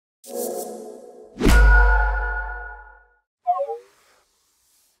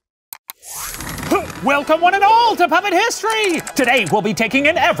Welcome one and all to Puppet History! Today we'll be taking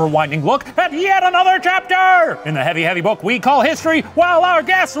an ever-winding look at yet another chapter in the heavy book we call History, while our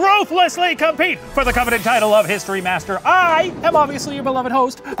guests ruthlessly compete for the coveted title of History Master. I am obviously your beloved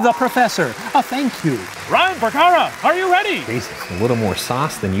host, the Professor. Thank you. Ryan Bergara, are you ready? Jesus, a little more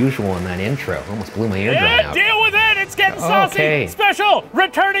sauce than usual in that intro. Almost blew my eardrum out. Deal with it, it's getting saucy. Okay. Special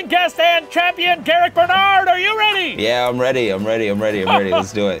returning guest and champion Garrick Bernard, are you ready? Yeah, I'm ready.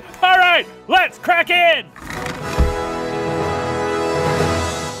 Let's do it. All right, let's crack in.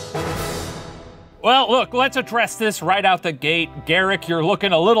 Well, look, let's address this right out the gate. Garrick, you're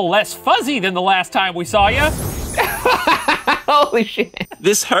looking a little less fuzzy than the last time we saw you. Holy shit.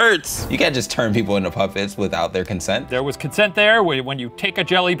 This hurts. You can't just turn people into puppets without their consent. There was consent there. When you take a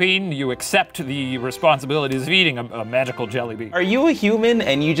jelly bean, you accept the responsibilities of eating a magical jelly bean. Are you a human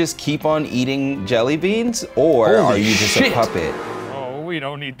and you just keep on eating jelly beans, or are you just a puppet? Oh, we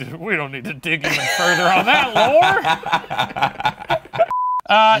don't need to dig even further on that lore.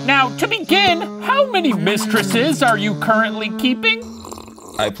 Now, to begin, how many mistresses are you currently keeping?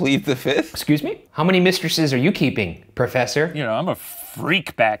 I plead the fifth. Excuse me? How many mistresses are you keeping, Professor? You know, I'm a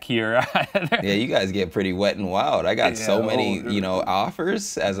freak back here. Yeah, you guys get pretty wet and wild. I got so many,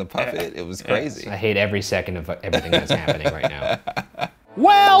 offers as a puppet. It was crazy. I hate every second of everything that's happening right now.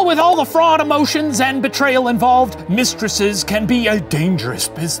 Well, with all the fraud, emotions, and betrayal involved, mistresses can be a dangerous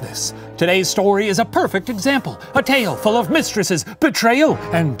business. Today's story is a perfect example. A tale full of mistresses, betrayal,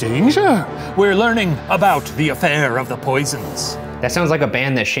 and danger. We're learning about the affair of the poisons. That sounds like a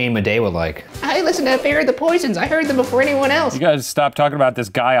band that Shane Madej would like. I listened to Affair of the Poisons. I heard them before anyone else. You guys stop talking about this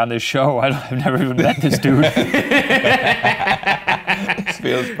guy on this show. I've never even met this dude. This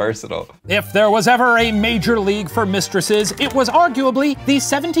feels personal. If there was ever a major league for mistresses, it was arguably the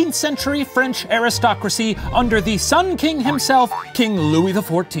 17th century French aristocracy under the Sun King himself, King Louis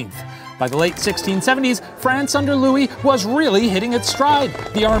XIV. By the late 1670s, France under Louis was really hitting its stride.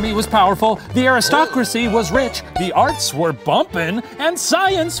 The army was powerful, the aristocracy was rich, the arts were bumping, and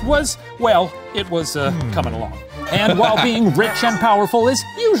science was, well, it was coming along. And while being rich and powerful is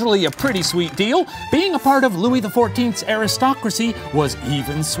usually a pretty sweet deal, being a part of Louis XIV's aristocracy was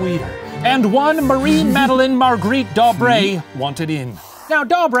even sweeter. And one Marie-Madeleine Marguerite d'Aubray wanted in. Now,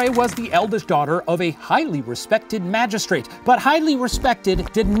 d'Aubray was the eldest daughter of a highly respected magistrate, but highly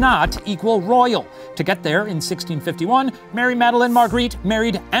respected did not equal royal. To get there, in 1651, Marie-Madeleine Marguerite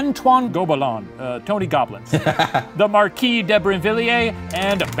married Antoine Gobelin, Tony Goblins, the Marquis de Brinvilliers,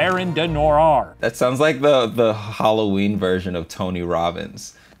 and Baron de Noailles. That sounds like the Halloween version of Tony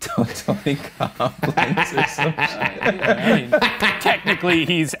Robbins. Tony Goblins or some shit. I mean, technically,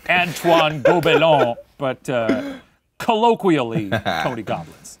 he's Antoine Gobelin, but colloquially, Tony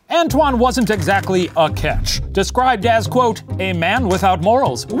Goblins. Antoine wasn't exactly a catch. Described as, quote, a man without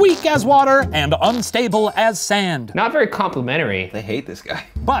morals, weak as water and unstable as sand. Not very complimentary. They hate this guy.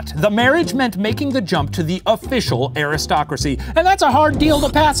 But the marriage meant making the jump to the official aristocracy, and that's a hard deal to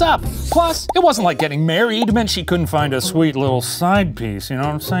pass up. Plus, it wasn't like getting married meant she couldn't find a sweet little side piece, you know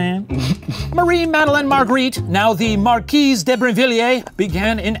what I'm saying? Marie-Madeleine Marguerite, now the Marquise de Brinvilliers,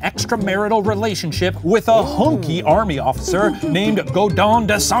 began an extramarital relationship with a hunky army officer named Gaudin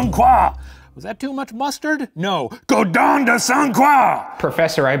de Sainte-Croix. Was that too much mustard? No, Gaudin de Sainte-Croix!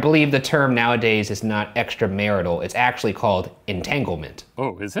 Professor, I believe the term nowadays is not extramarital. It's actually called entanglement.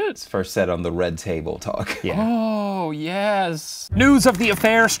 Oh, is it? It's first said on the Red Table Talk. Yeah. Oh, yes. News of the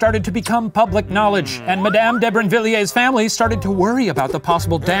affair started to become public knowledge, and Madame de Brinvilliers' family started to worry about the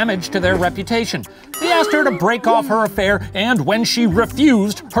possible damage to their reputation. They asked her to break off her affair, and when she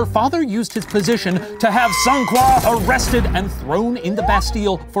refused, her father used his position to have Sainte-Croix arrested and thrown in the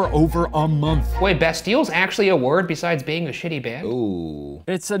Bastille for over a month. Wait, Bastille's actually a word besides being a shitty band? Ooh.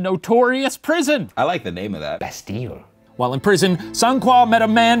 It's a notorious prison. I like the name of that. Bastille. While in prison, Sainte-Croix met a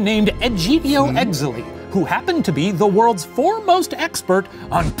man named Egidio Exili, who happened to be the world's foremost expert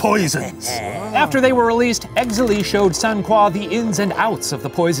on poisons. After they were released, Exili showed Sainte-Croix the ins and outs of the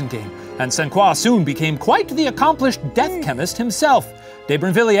poison game, and Sainte-Croix soon became quite the accomplished death chemist himself. De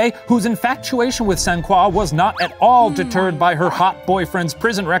Brinvilliers, whose infatuation with Sainte-Croix was not at all deterred by her hot boyfriend's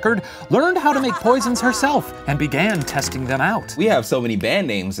prison record, learned how to make poisons herself and began testing them out. We have so many band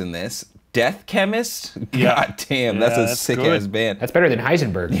names in this. Death Chemist? Yeah. God damn, that's a sick-ass band. That's better than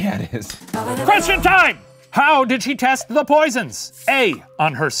Heisenberg. Yeah, it is. Question time! How did she test the poisons? A,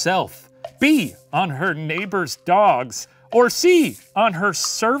 on herself. B, on her neighbor's dogs. Or C, on her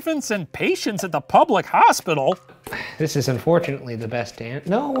servants and patients at the public hospital. This is unfortunately the best dance.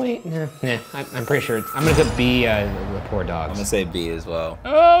 No, wait, nah. I'm pretty sure I'm gonna go B, the poor dogs. I'm gonna say B as well.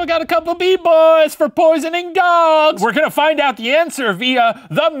 Oh, we got a couple B-boys for poisoning dogs. We're gonna find out the answer via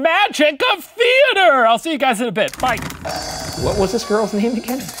the magic of theater. I'll see you guys in a bit. Bye. What was this girl's name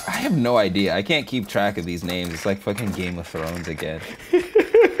again? I have no idea. I can't keep track of these names. It's like fucking Game of Thrones again.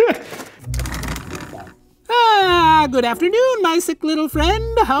 Good afternoon, my sick little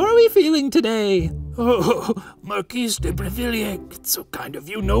friend. How are we feeling today? Oh, Marquise de Brevilliers, it's so kind of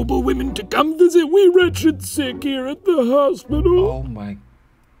you noble women to come visit we wretched sick here at the hospital. Oh my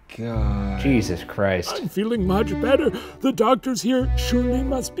God. Jesus Christ. I'm feeling much better. The doctors here surely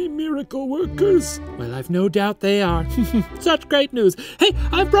must be miracle workers. Well, I've no doubt they are. Such great news. Hey,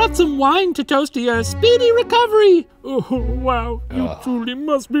 I've brought some wine to toast to your speedy recovery. Oh, wow. You truly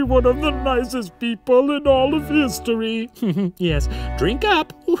must be one of the nicest people in all of history. Yes, drink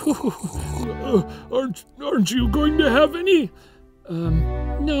up. Aren't you going to have any?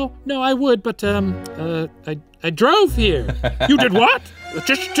 No, I would, but, I drove here. You did what?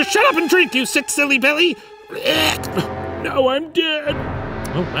 Just shut up and drink, you sick silly belly. Now I'm dead.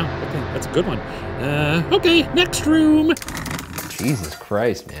 Oh, wow, okay, that's a good one. Okay, next room. Jesus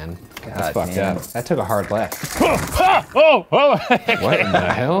Christ, man. That's fucked damn. up. That took a hard left. Oh. What in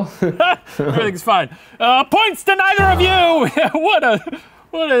the hell? Everything's fine. Points to neither of you.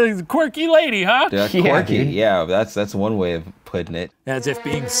 What a quirky lady, huh? Yeah, quirky. Yeah, that's one way of putting it. As if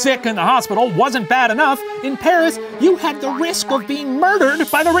being sick in the hospital wasn't bad enough, in Paris, you had the risk of being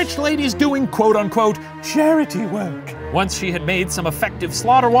murdered by the rich ladies doing quote-unquote charity work. Once she had made some effective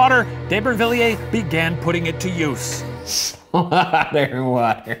slaughter water, de Brinvilliers began putting it to use. Slaughter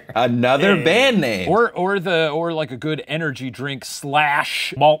water. Another band name. Or like a good energy drink /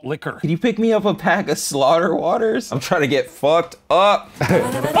 malt liquor. Can you pick me up a pack of slaughter waters? I'm trying to get fucked up.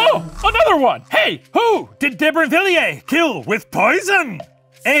 Oh, another one. Hey, who did de Brinvilliers kill with poison?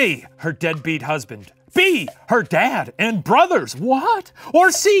 A, her deadbeat husband. B, her dad and brothers. What?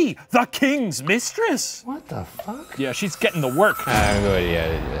 Or C, the king's mistress. What the fuck? Yeah, she's getting the work.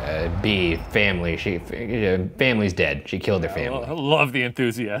 B, family. Family's dead. She killed their family. I love the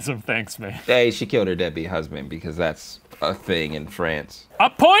enthusiasm. Thanks, man. Hey, she killed her deadbeat husband because that's a thing in France. A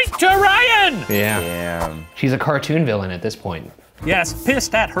point to Ryan. Yeah. Damn. She's a cartoon villain at this point. Yes,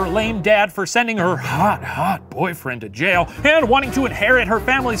 pissed at her lame dad for sending her hot boyfriend to jail and wanting to inherit her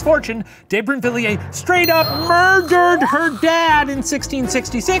family's fortune, de Brinvilliers straight up murdered her dad in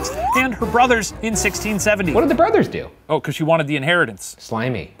 1666 and her brothers in 1670. What did the brothers do? Oh, because she wanted the inheritance.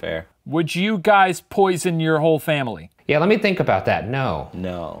 Slimy. Fair. Would you guys poison your whole family? Yeah, let me think about that. No.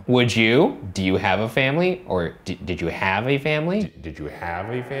 No. Would you? Do you have a family? Or did you have a family? Did you have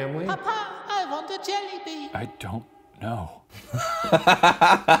a family? Papa, I want a jelly bean. I don't know.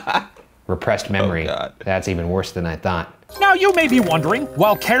 Repressed memory. Oh, God. That's even worse than I thought. Now you may be wondering,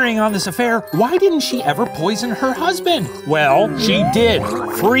 while carrying on this affair, why didn't she ever poison her husband? Well, she did,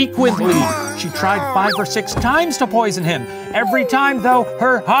 frequently. She tried 5 or 6 times to poison him. Every time, though,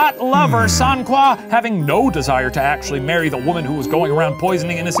 her hot lover, Sanqua, having no desire to actually marry the woman who was going around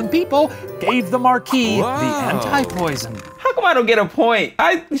poisoning innocent people, gave the Marquis the anti-poison. How come I don't get a point?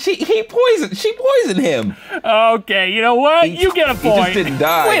 She poisoned him. Okay, you know what? You get a point. He just didn't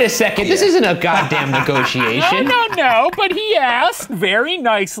die. Wait a second, this isn't a goddamn negotiation. No, but he asked very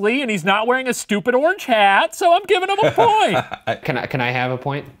nicely, and he's not wearing a stupid orange hat, so I'm giving him a point. Can I have a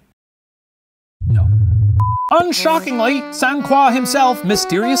point? No. Unshockingly, Sanqua himself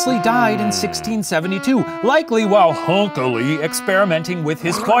mysteriously died in 1672, likely while hunkily experimenting with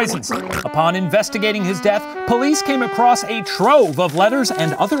his poisons. Upon investigating his death, police came across a trove of letters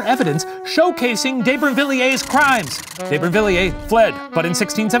and other evidence showcasing de Brinvilliers' crimes. De Brinvilliers fled, but in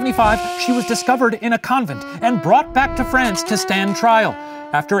 1675, she was discovered in a convent and brought back to France to stand trial.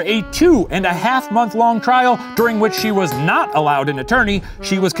 After a 2.5-month-long trial, during which she was not allowed an attorney,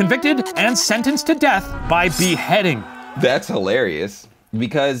 she was convicted and sentenced to death by beheading. That's hilarious,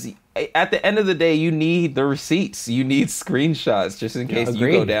 because at the end of the day, you need the receipts. You need screenshots just in case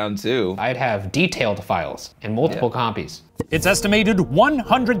you go down too. I'd have detailed files and multiple copies. It's estimated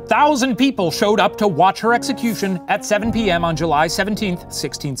 100,000 people showed up to watch her execution at 7 p.m. on July 17th,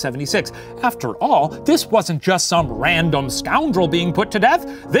 1676. After all, this wasn't just some random scoundrel being put to death.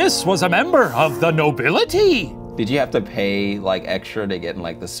 This was a member of the nobility. Did you have to pay like extra to get in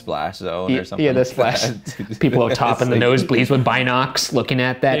like the splash zone or something? Yeah, the splash. People up top in the nosebleeds with binocs looking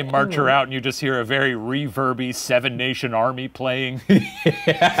at that. They march her out and you just hear a very reverby 7 Nation Army playing.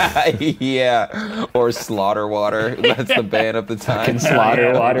 Yeah, or Slaughter Water. That's the band at the time. Fucking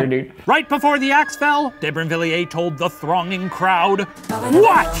Slaughter Water, dude. Right before the axe fell, de Brinvilliers told the thronging crowd,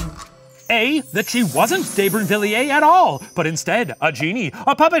 "What? A, that she wasn't de Brinvilliers at all, but instead a genie.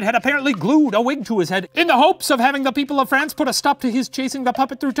 A puppet had apparently glued a wig to his head in the hopes of having the people of France put a stop to his chasing the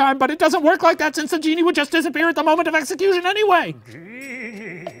puppet through time, but it doesn't work like that since the genie would just disappear at the moment of execution anyway.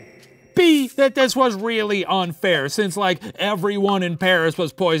 B, that this was really unfair since, like, everyone in Paris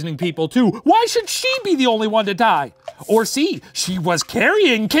was poisoning people too. Why should she be the only one to die? Or C, she was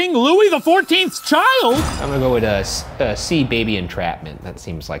carrying King Louis XIV's child. I'm gonna go with C, baby entrapment. That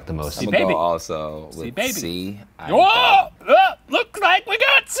seems like the most. I'm gonna go also with C. Whoa! Looks like we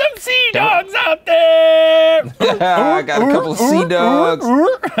got some sea dogs out there. I got a couple of sea dogs.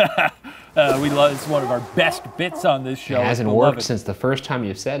 It's one of our best bits on this show. It hasn't worked since the first time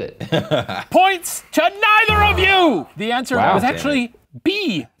you said it. Points to neither of you! The answer was actually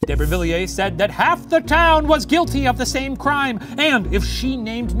B. De Brinvilliers said that half the town was guilty of the same crime, and if she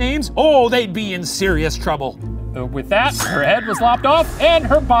named names, oh, they'd be in serious trouble. With that, her head was lopped off and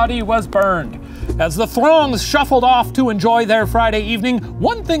her body was burned. As the throngs shuffled off to enjoy their Friday evening,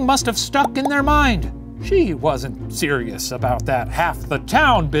 one thing must have stuck in their mind. She wasn't serious about that half the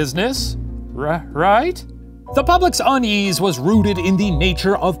town business, right? The public's unease was rooted in the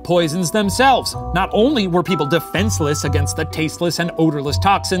nature of poisons themselves. Not only were people defenseless against the tasteless and odorless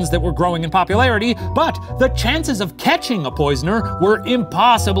toxins that were growing in popularity, but the chances of catching a poisoner were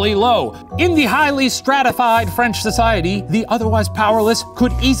impossibly low. In the highly stratified French society, the otherwise powerless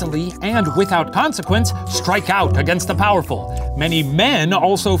could easily and without consequence strike out against the powerful. Many men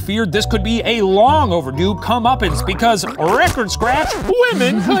also feared this could be a long overdue comeuppance because, record scratch,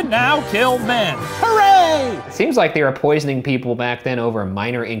 women could now kill men. Hooray! It seems like they were poisoning people back then over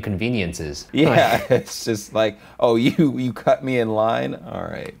minor inconveniences. Yeah, it's just like, oh, you cut me in line? All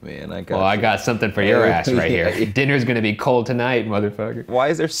right, man, I got Well, I got something for your ass right here. Dinner's gonna be cold tonight, motherfucker. Why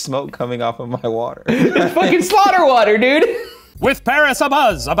is there smoke coming off of my water? It's fucking slaughter water, dude! With Paris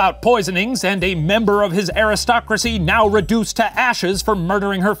abuzz about poisonings and a member of his aristocracy now reduced to ashes for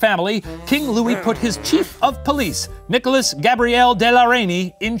murdering her family, King Louis put his chief of police, Nicolas Gabriel de la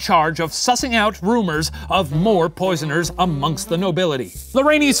Reynie, in charge of sussing out rumors of more poisoners amongst the nobility. La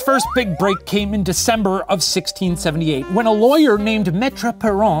Reynie's first big break came in December of 1678, when a lawyer named Maître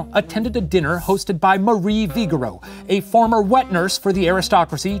Perron attended a dinner hosted by Marie Vigoureux, a former wet nurse for the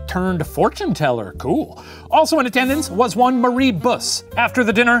aristocracy turned fortune teller. Cool. Also in attendance was one Marie Buss. After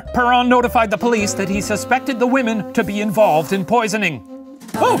the dinner, Perron notified the police that he suspected the women to be involved in poisoning.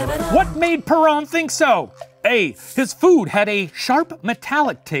 Oh, what made Perron think so? A, his food had a sharp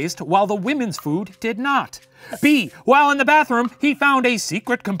metallic taste while the women's food did not. B, while in the bathroom, he found a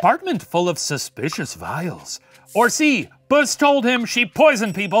secret compartment full of suspicious vials. Or C, Buss told him she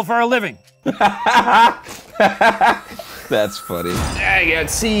poisoned people for a living. That's funny. I got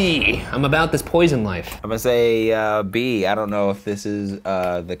C. I'm about this poison life. I'm gonna say B. I don't know if this is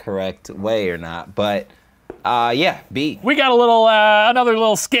the correct way or not, but yeah, B. We got a little, another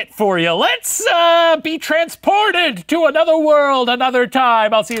little skit for you. Let's be transported to another world, another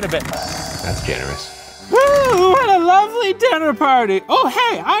time. I'll see you in a bit. That's generous. Woo, what a lovely dinner party. Oh,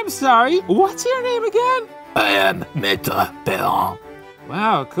 hey, I'm sorry. What's your name again? I am Maître Perron.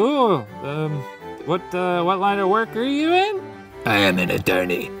 Wow, cool. What line of work are you in? I am an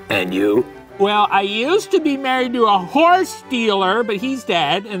attorney. And you? Well, I used to be married to a horse dealer, but he's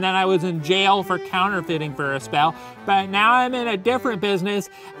dead, and then I was in jail for counterfeiting for a spell. But now I'm in a different business.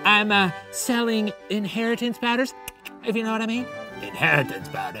 I'm selling inheritance powders, if you know what I mean. Inheritance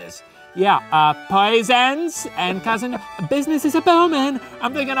powders. Yeah, poisons, and cousin, business is a booming.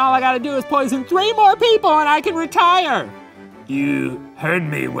 I'm thinking all I gotta do is poison 3 more people and I can retire. You heard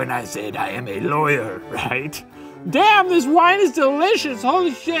me when I said I am a lawyer, right? Damn, this wine is delicious.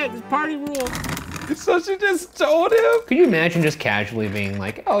 Holy shit, this party rules. So she just told him? Could you imagine just casually being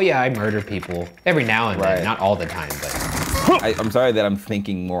like, oh yeah, I murder people every now and then, not all the time, but. I'm sorry that I'm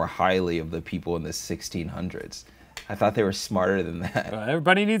thinking more highly of the people in the 1600s. I thought they were smarter than that.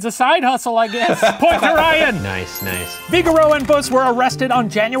 Everybody needs a side hustle, I guess. Point to Ryan. Nice, nice. Vigoureux and Buss were arrested on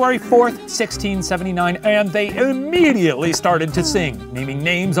January 4th, 1679, and they immediately started to sing, naming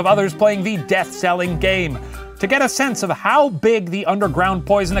names of others playing the death-selling game. To get a sense of how big the underground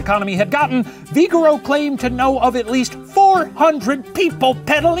poison economy had gotten, Vigoureux claimed to know of at least 400 people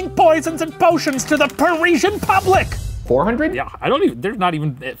peddling poisons and potions to the Parisian public. 400? Yeah, there's not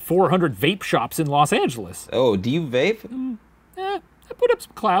even 400 vape shops in Los Angeles. Oh, do you vape? I put up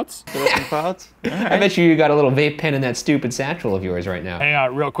some clouds. Put up some clouds? I bet you got a little vape pen in that stupid satchel of yours right now. Hang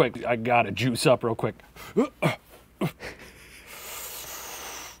on, real quick. I gotta juice up real quick.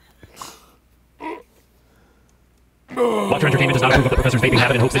 Watcher Entertainment does not approve of the professor's vaping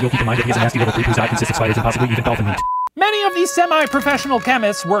habit and hopes that you'll keep in mind that he is a nasty little creep whose diet consists of spiders and possibly even dolphin meat. Many of these semi-professional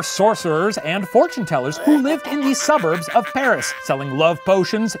chemists were sorcerers and fortune tellers who lived in the suburbs of Paris, selling love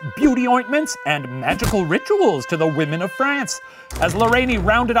potions, beauty ointments, and magical rituals to the women of France. As Lorraine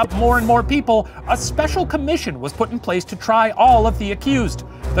rounded up more and more people, a special commission was put in place to try all of the accused.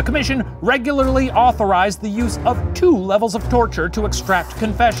 The commission regularly authorized the use of 2 levels of torture to extract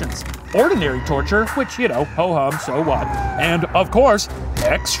confessions. Ordinary torture, which, you know, ho-hum, so what? And, of course,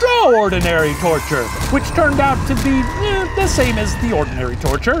 extraordinary torture, which turned out to be the same as the ordinary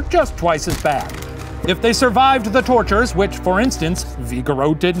torture, just twice as bad. If they survived the tortures, which, for instance,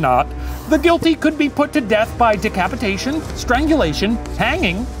 Figaro did not, the guilty could be put to death by decapitation, strangulation,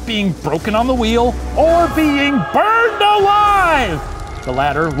 hanging, being broken on the wheel, or being burned alive! The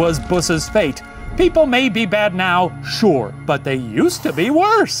latter was Bus's fate. People may be bad now, sure, but they used to be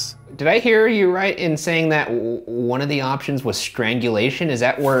worse. Did I hear you right in saying that one of the options was strangulation? Is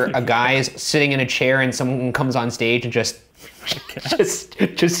that where a guy is sitting in a chair and someone comes on stage and just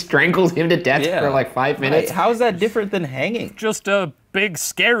strangles him to death for like 5 minutes? Right. How is that different than hanging? Just a big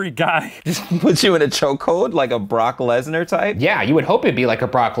scary guy. Just put you in a chokehold like a Brock Lesnar type? Yeah, you would hope it'd be like a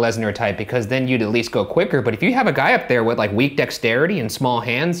Brock Lesnar type because then you'd at least go quicker. But if you have a guy up there with like weak dexterity and small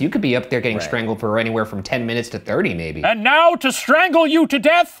hands, you could be up there getting strangled for anywhere from 10 minutes to 30 maybe. And now to strangle you to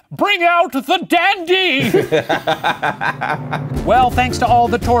death, bring out the dandy! Well, thanks to all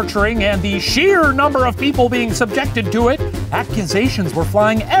the torturing and the sheer number of people being subjected to it, accusations were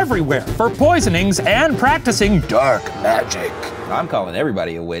flying everywhere for poisonings and practicing dark magic. I'm calling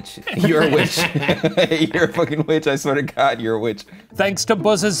everybody a witch. You're a witch. You're a fucking witch. I swear to God, you're a witch. Thanks to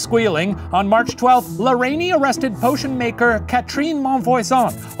Buzz's squealing, on March 12th, Lorraine arrested potion maker Catherine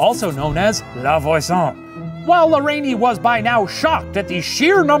Montvoisin, also known as La Voisin. While Lorraine was by now shocked at the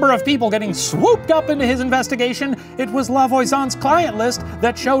sheer number of people getting swooped up into his investigation, it was La Voisin's client list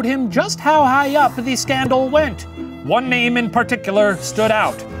that showed him just how high up the scandal went. One name in particular stood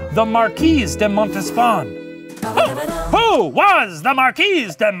out, the Marquise de Montespan. Who was the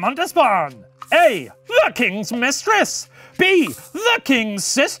Marquise de Montespan? A, the king's mistress. B, the king's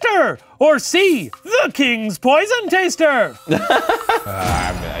sister. Or C, the king's poison taster.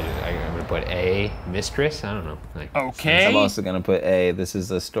 I'm gonna put A, mistress. I don't know. Okay. I'm also gonna put A. This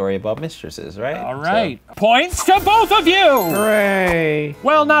is a story about mistresses, right? All right. So. Points to both of you. Hooray.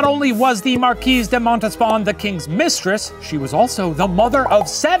 Well, not only was the Marquise de Montespan the king's mistress, she was also the mother of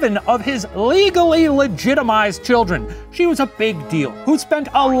 7 of his legally legitimized children. She was a big deal who spent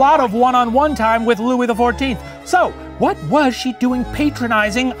a lot of one-on-one time with Louis XIV. So, what was she doing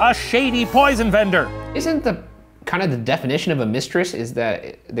patronizing a shady poison vendor? Isn't the kind of the definition of a mistress is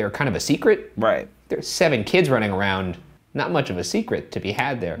that they're kind of a secret? Right. There's 7 kids running around. Not much of a secret to be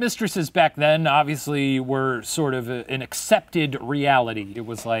had there. Mistresses back then obviously were sort of an accepted reality. It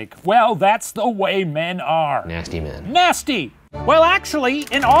was like, well, that's the way men are. Nasty men. Nasty! Well, actually,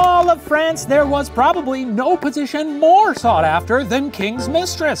 in all of France, there was probably no position more sought after than king's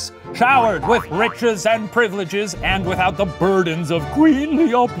mistress. Showered with riches and privileges and without the burdens of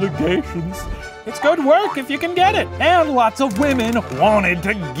queenly obligations. It's good work if you can get it. And lots of women wanted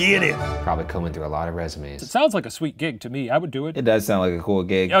to get it. Probably combing through a lot of resumes. It sounds like a sweet gig to me. I would do it. It does sound like a cool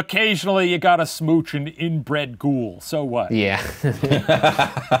gig. Occasionally, you gotta smooch an inbred ghoul. So what? Yeah.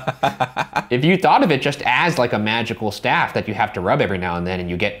 If you thought of it just as like a magical staff that you have to rub every now and then and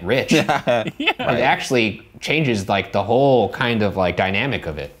you get rich, it actually changes like the whole kind of like dynamic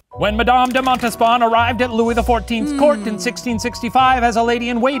of it. When Madame de Montespan arrived at Louis XIV's court in 1665 as a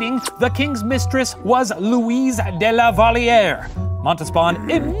lady-in-waiting, the king's mistress was Louise de la Vallière.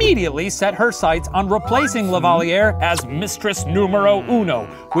 Montespan immediately set her sights on replacing La Vallière as mistress numero uno,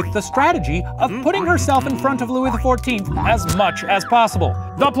 with the strategy of putting herself in front of Louis XIV as much as possible.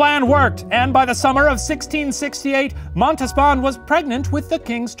 The plan worked, and by the summer of 1668, Montespan was pregnant with the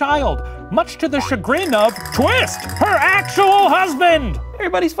king's child, much to the chagrin of, twist, her actual husband!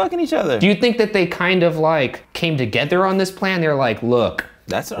 Everybody's fucking each other. Do you think that they kind of like came together on this plan? They're like, look,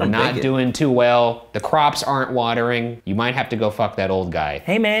 we're not doing too well. The crops aren't watering. You might have to go fuck that old guy.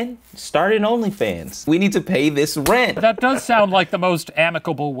 Hey man, start an OnlyFans. We need to pay this rent. That does sound like the most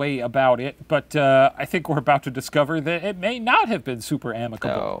amicable way about it, but I think we're about to discover that it may not have been super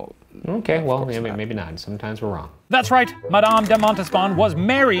amicable. No. Okay, well, maybe not. Sometimes we're wrong. That's right, Madame de Montespan was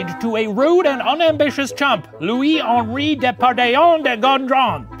married to a rude and unambitious chump, Louis-Henri de Pardaillon de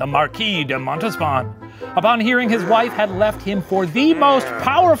Gondron, the Marquis de Montespan. Upon hearing his wife had left him for the most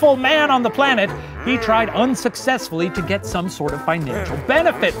powerful man on the planet, he tried unsuccessfully to get some sort of financial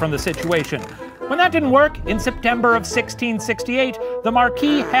benefit from the situation. When that didn't work, in September of 1668, the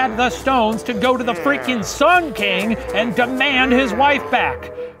Marquis had the stones to go to the freaking Sun King and demand his wife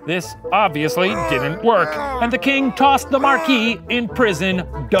back. This obviously didn't work, and the king tossed the Marquis in prison,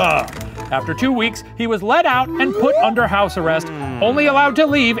 duh. After 2 weeks, he was let out and put under house arrest, only allowed to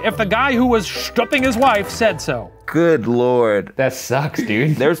leave if the guy who was stooping his wife said so. Good Lord. That sucks,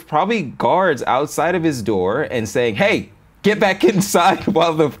 dude. There's probably guards outside of his door and saying, hey, get back inside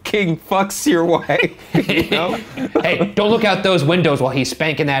while the king fucks your wife. You know? Hey, don't look out those windows while he's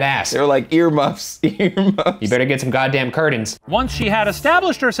spanking that ass. They're like earmuffs, earmuffs. You better get some goddamn curtains. Once she had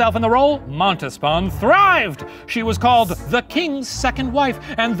established herself in the role, Montespan thrived. She was called the king's second wife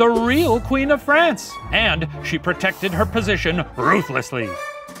and the real queen of France. And she protected her position ruthlessly.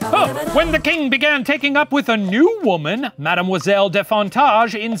 When the king began taking up with a new woman, Mademoiselle de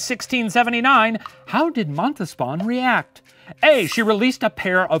Fontage, in 1679, how did Montespan react? A, she released a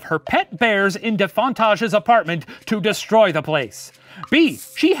pair of her pet bears in de Fontage's apartment to destroy the place. B,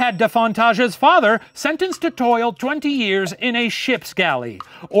 she had de Fontage's father sentenced to toil 20 years in a ship's galley.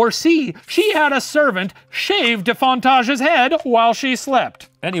 Or C, she had a servant shave de Fontage's head while she slept.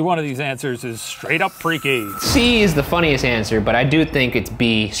 Any one of these answers is straight up freaky. C is the funniest answer, but I do think it's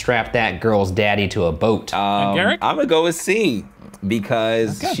B, strap that girl's daddy to a boat. And Garrick? I'm gonna go with C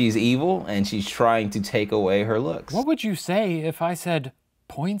because she's evil and she's trying to take away her looks. What would you say if I said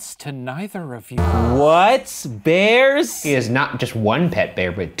points to neither of you? What? Bears? He is not just one pet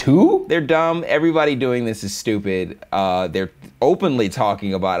bear, but two? They're dumb. Everybody doing this is stupid. They're openly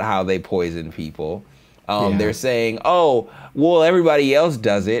talking about how they poison people. They're saying, oh, well, everybody else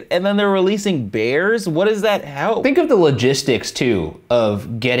does it. And then they're releasing bears? What does that help? Think of the logistics, too,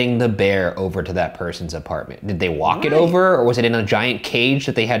 of getting the bear over to that person's apartment. Did they walk it over, or was it in a giant cage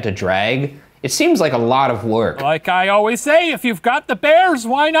that they had to drag? It seems like a lot of work. Like I always say, if you've got the bears,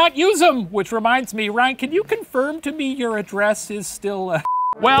 why not use them? Which reminds me, Ryan, can you confirm to me your address is still...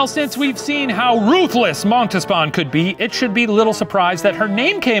 Well, since we've seen how ruthless Montespan could be, it should be little surprise that her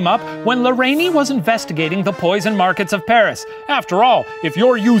name came up when Lorraine was investigating the poison markets of Paris. After all, if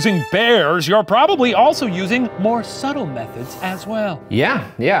you're using bears, you're probably also using more subtle methods as well. Yeah,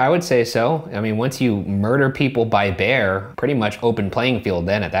 I would say so. I mean, once you murder people by bear, pretty much open playing field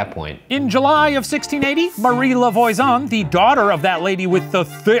then at that point. In July of 1680, Marie Lavoisin, the daughter of that lady with the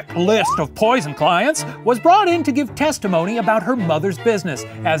thick list of poison clients, was brought in to give testimony about her mother's business,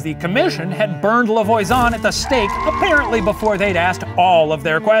 as the commission had burned Lavoisin at the stake apparently before they'd asked all of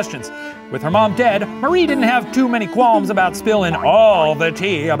their questions. With her mom dead, Marie didn't have too many qualms about spilling all the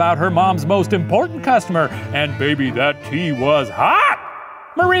tea about her mom's most important customer, and baby, that tea was hot!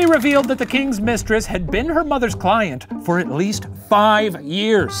 Marie revealed that the king's mistress had been her mother's client for at least 5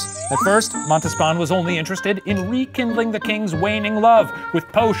 years. At first, Montespan was only interested in rekindling the king's waning love with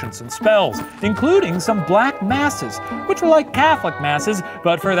potions and spells, including some black masses, which were like Catholic masses,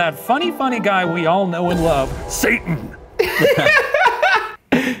 but for that funny guy we all know and love, Satan.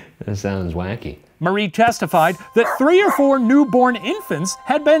 That sounds wacky. Marie testified that 3 or 4 newborn infants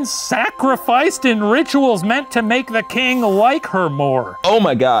had been sacrificed in rituals meant to make the king like her more. Oh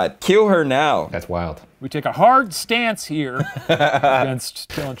my God, kill her now. That's wild. We take a hard stance here against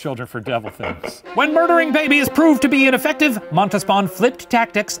killing children for devil things. When murdering babies proved to be ineffective, Montespan flipped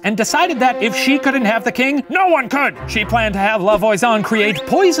tactics and decided that if she couldn't have the king, no one could. She planned to have Lavoisin create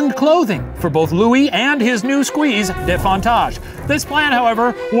poisoned clothing for both Louis and his new squeeze, de Fontage. This plan,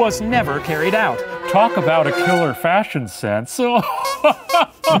 however, was never carried out. Talk about a killer fashion sense. Well,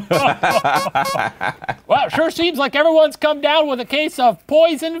 it sure seems like everyone's come down with a case of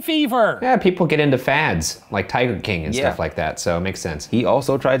poison fever. Yeah, people get into fads, like Tiger King and stuff like that, so it makes sense. He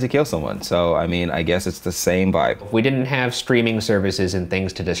also tried to kill someone, so I mean, I guess it's the same vibe. If we didn't have streaming services and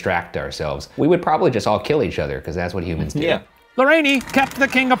things to distract ourselves, we would probably just all kill each other, because that's what humans do. Yeah. Lorraine kept the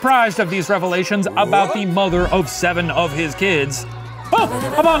king apprised of these revelations about the mother of 7 of his kids.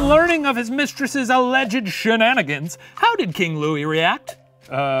 Upon learning of his mistress's alleged shenanigans, how did King Louis react?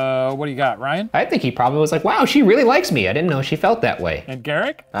 What do you got, Ryan? I think he probably was like, wow, she really likes me. I didn't know she felt that way. And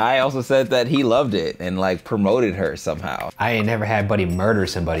Garrick? I also said that he loved it and like promoted her somehow. I ain't never had anybody murder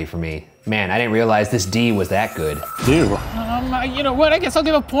somebody for me. Man, I didn't realize this D was that good. Ew. You know what, I guess I'll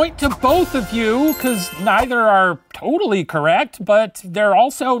give a point to both of you, because neither are totally correct, but they're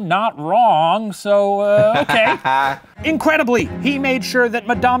also not wrong, so, okay. Incredibly, he made sure that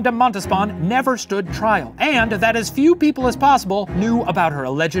Madame de Montespan never stood trial, and that as few people as possible knew about her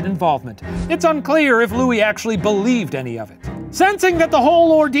alleged involvement. It's unclear if Louis actually believed any of it. Sensing that the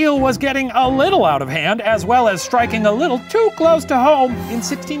whole ordeal was getting a little out of hand, as well as striking a little too close to home, in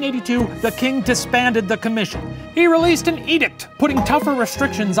 1682, the king disbanded the commission. He released an edict putting tougher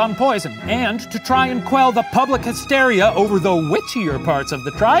restrictions on poison, and to try and quell the public hysteria over the witchier parts of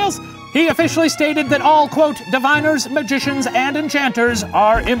the trials, He officially stated that all, quote, diviners, magicians, and enchanters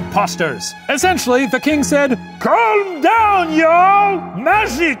are imposters. Essentially, the king said, "Calm down, y'all!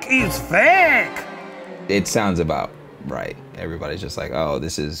 Magic is fake!" It sounds about right. Everybody's just like, oh,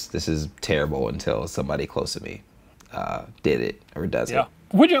 this is terrible until somebody close to me did it or does it.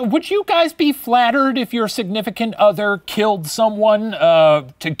 Would you guys be flattered if your significant other killed someone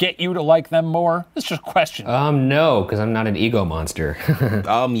to get you to like them more? It's just a question. No, because I'm not an ego monster.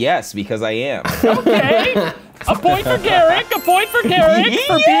 Yes, because I am. Okay. A point for Garrick. A point for Garrick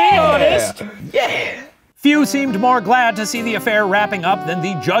for being honest. Yeah. Few seemed more glad to see the affair wrapping up than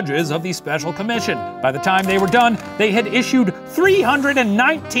the judges of the special commission. By the time they were done, they had issued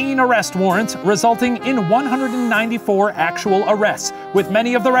 319 arrest warrants, resulting in 194 actual arrests, with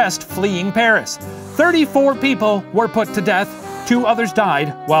many of the rest fleeing Paris. 34 people were put to death, 2 others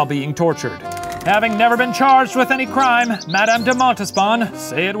died while being tortured. Having never been charged with any crime, Madame de Montespan,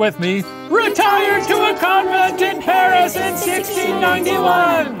 say it with me, retired to a convent in Paris in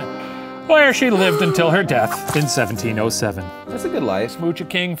 1691. Where she lived until her death in 1707. That's a good life. Smooch a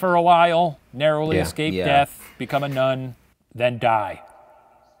king for a while, narrowly escape death, become a nun, then die.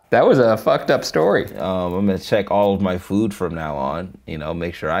 That was a fucked up story. I'm gonna check all of my food from now on,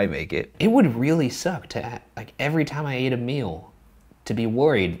 make sure I make it. It would really suck to, like, every time I ate a meal, to be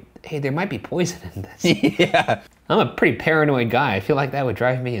worried, hey, there might be poison in this. Yeah. I'm a pretty paranoid guy. I feel like that would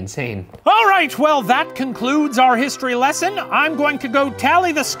drive me insane. All right, well, that concludes our history lesson. I'm going to go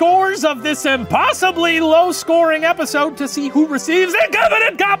tally the scores of this impossibly low-scoring episode to see who receives the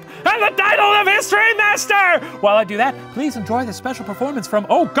coveted cup and the title of History Master. While I do that, please enjoy the special performance from,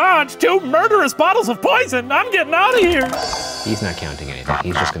 oh God, 2 murderous bottles of poison. I'm getting out of here. He's not counting anything.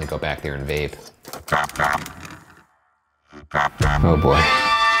 He's just gonna go back there and vape. Oh boy.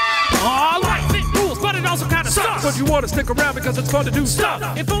 All right, fit rules, but it also kind of sucks. But you want to stick around because it's fun to do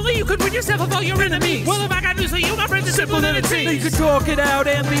stuff. If only you could rid yourself of all your enemies. Well, if I got news for you, my friends, it's simple than it seems. You could talk it out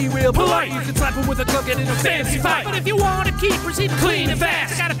and be real polite. You can slap him with a cookie in a fancy fight. But if you want to keep proceeding clean and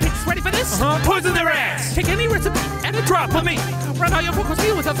fast, I got a pitch ready for this. Poison their ass. Take any recipe and a drop of me. Run all your focus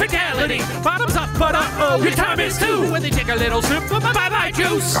meal with a fatality. Bottoms up, but uh-oh, your time is due. When they take a little sip of my bye-bye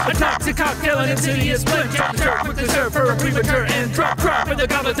juice. A toxic cocktail and insidious blend. Quickly serve for a premature and drop in the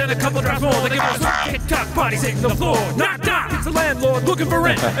goblet and a couple drops more. They give us tick-tock, bodies hitting the floor. Knock, knock, it's the landlord looking for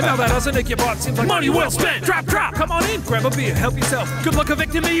rent. And now that hustle Nick you bought seems like money well spent. Drop, come on in, grab a beer, help yourself. Good luck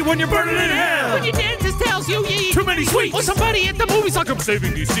evicting me when you're burning in hell. When your dentist tells you you eat too many sweets. Or somebody at the movies like I'm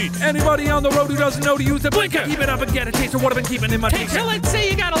saving these seats. Anybody on the road who doesn't know to use the blinker. Keep it up and get a taste of what I've been keeping in my teeth. So let's say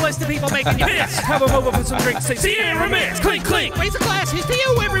you got a list of people making you piss. Have them over for some drinks, say see and remiss. Clink, clink, raise a glass, here's to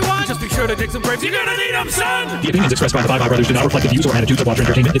you everyone. Just be sure to dig some grapes, you're gonna need them, son. The opinions expressed by the Bye Bye Brothers do not reflect the views or attitudes of Watcher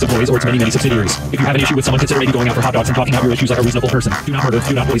Entertainment, its employees, or its many subsidiaries. If you have an issue with someone, consider maybe going out for hot dogs and talking out your issues like a reasonable person. Do not murder,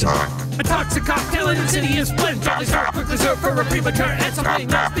 do not poison. A toxic cocktail and insidious blend. Jolly start, quickly serve for a premature and something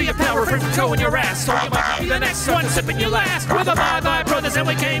must be a power from toe in your ass. So you might be the next one sipping your last. We're the Bye Bye Brothers and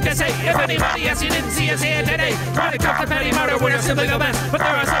we came to say, if anybody else you didn't see us here today, when it comes to petty murder, we're simply the best. But there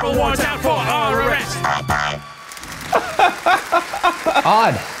are several warrants out for our arrest.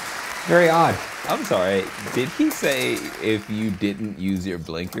 Odd. Very odd. I'm sorry, did he say if you didn't use your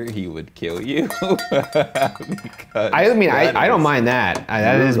blinker, he would kill you? I don't mind that.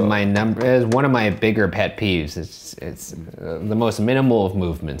 That is my number. Is one of my bigger pet peeves. It's the most minimal of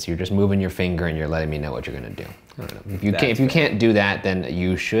movements. You're just moving your finger and you're letting me know what you're gonna do. I don't know. If you can't do that, then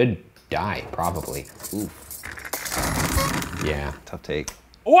you should die probably. Oof. Yeah. Tough take.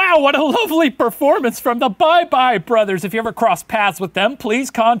 Wow, what a lovely performance from the Bye Bye Brothers. If you ever cross paths with them, please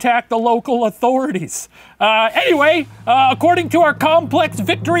contact the local authorities. Anyway, according to our complex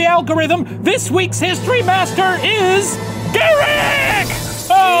victory algorithm, this week's History Master is Garrick!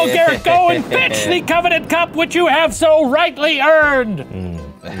 Oh, Garrick, go and fetch the coveted cup which you have so rightly earned.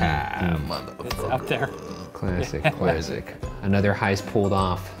 It's up there. Classic. Another heist pulled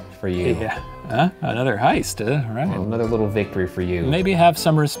off for you. Yeah. Another heist, right? Well, another little victory for you. Maybe have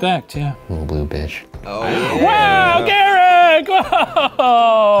some respect, yeah. Little blue bitch. Oh, yeah. Wow, Garrick!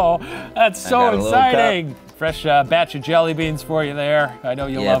 Whoa! That's so exciting. Fresh batch of jelly beans for you there. I know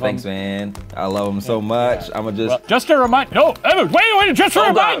you love them. Thanks, man. I love them so much. I'm gonna just... Well, just a reminder. No, wait, just a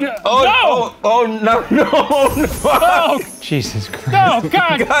reminder. No! No. Oh, Jesus Christ. no,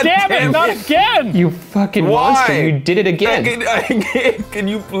 God damn it, not again. You fucking monster, you did it again. Can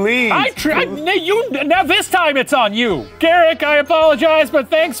you please? Now this time it's on you. Garrick, I apologize, but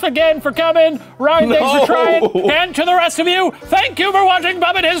thanks again for coming. Ryan, thanks for trying. And to the rest of you, thank you for watching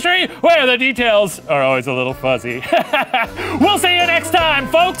Puppet History, where the details are always a little fuzzy. We'll see you next time,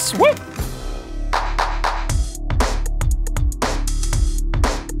 folks. Woo!